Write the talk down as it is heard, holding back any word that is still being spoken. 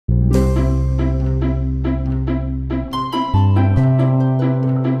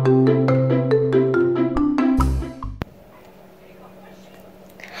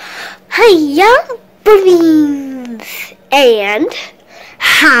Young ButterBeanz, and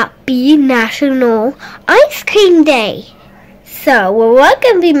happy National Ice Cream Day. So what we're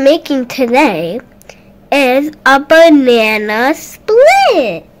going to be making today is a banana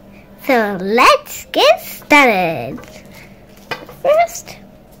split. So let's get started. First,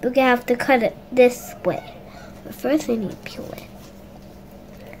 we're going to have to cut it this way. But first we need to peel it.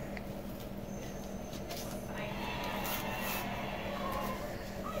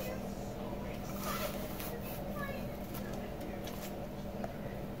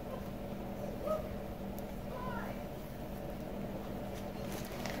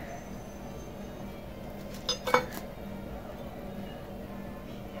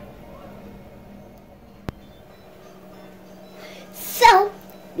 So,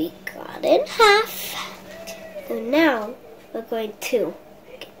 we got it in half. So now, we're going to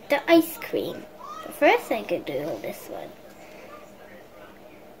get the ice cream. But first I could do this one.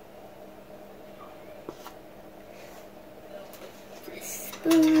 This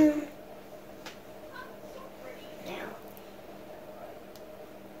spoon. Now.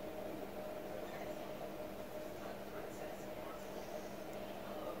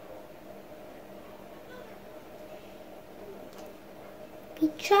 We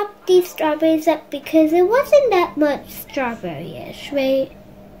chopped these strawberries up because it wasn't that much strawberry-ish, right?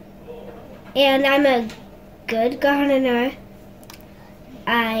 And I'm a good gardener.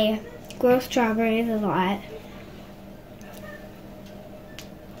 I grow strawberries a lot.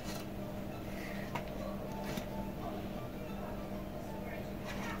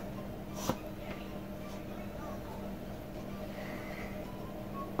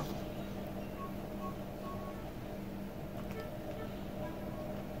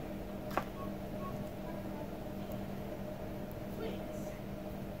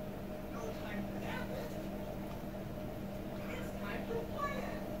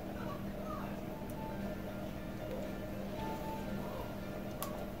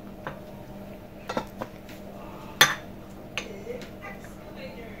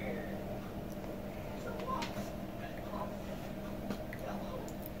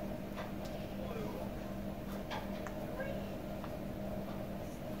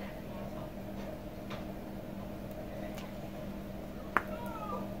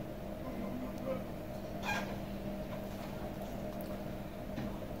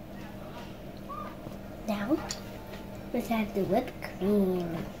 Now, let's add the whipped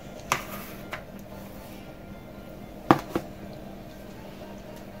cream.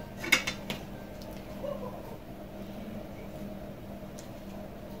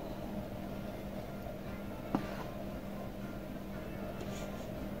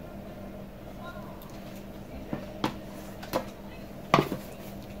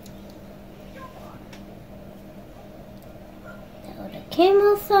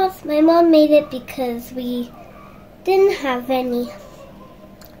 Caramel sauce, my mom made it because we didn't have any.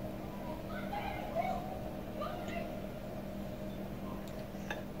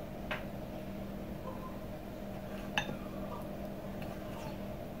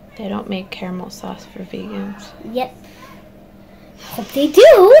 They don't make caramel sauce for vegans. Yep. Hope they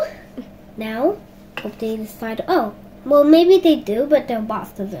do. Now, hope they decide, oh, well maybe they do, but their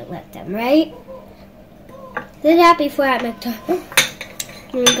boss doesn't let them, right? Did that before at McDonald's.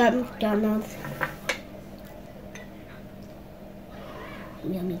 We got McDonald's.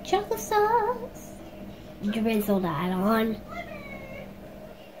 Yummy chocolate sauce. Drizzle that on.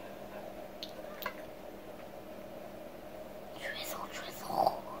 Drizzle,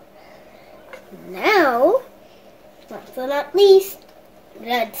 drizzle. Now, last but not least,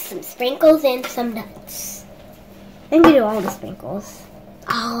 add some sprinkles and some nuts. I'm gonna do all the sprinkles.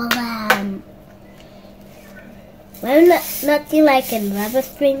 All of them. What nuts you like and whatever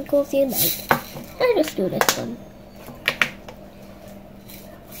sprinkles you like. I'll just do this one.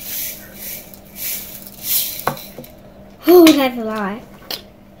 Oh, that's a lot.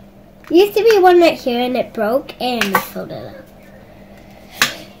 There used to be one right here and it broke and we filled it up.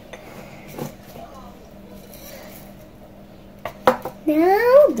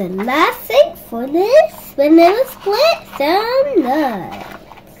 Now, the last thing for this vanilla split, some nuts.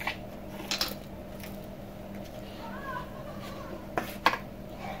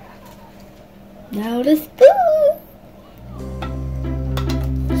 Now the spoon.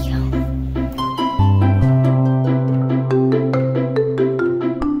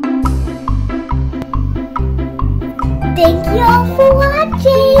 Thank you all for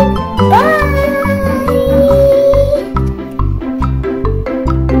watching. Bye.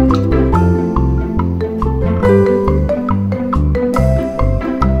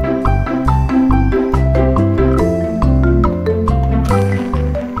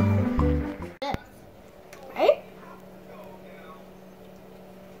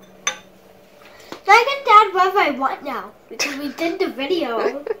 whatever I want now because we did the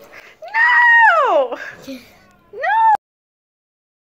video. No! No!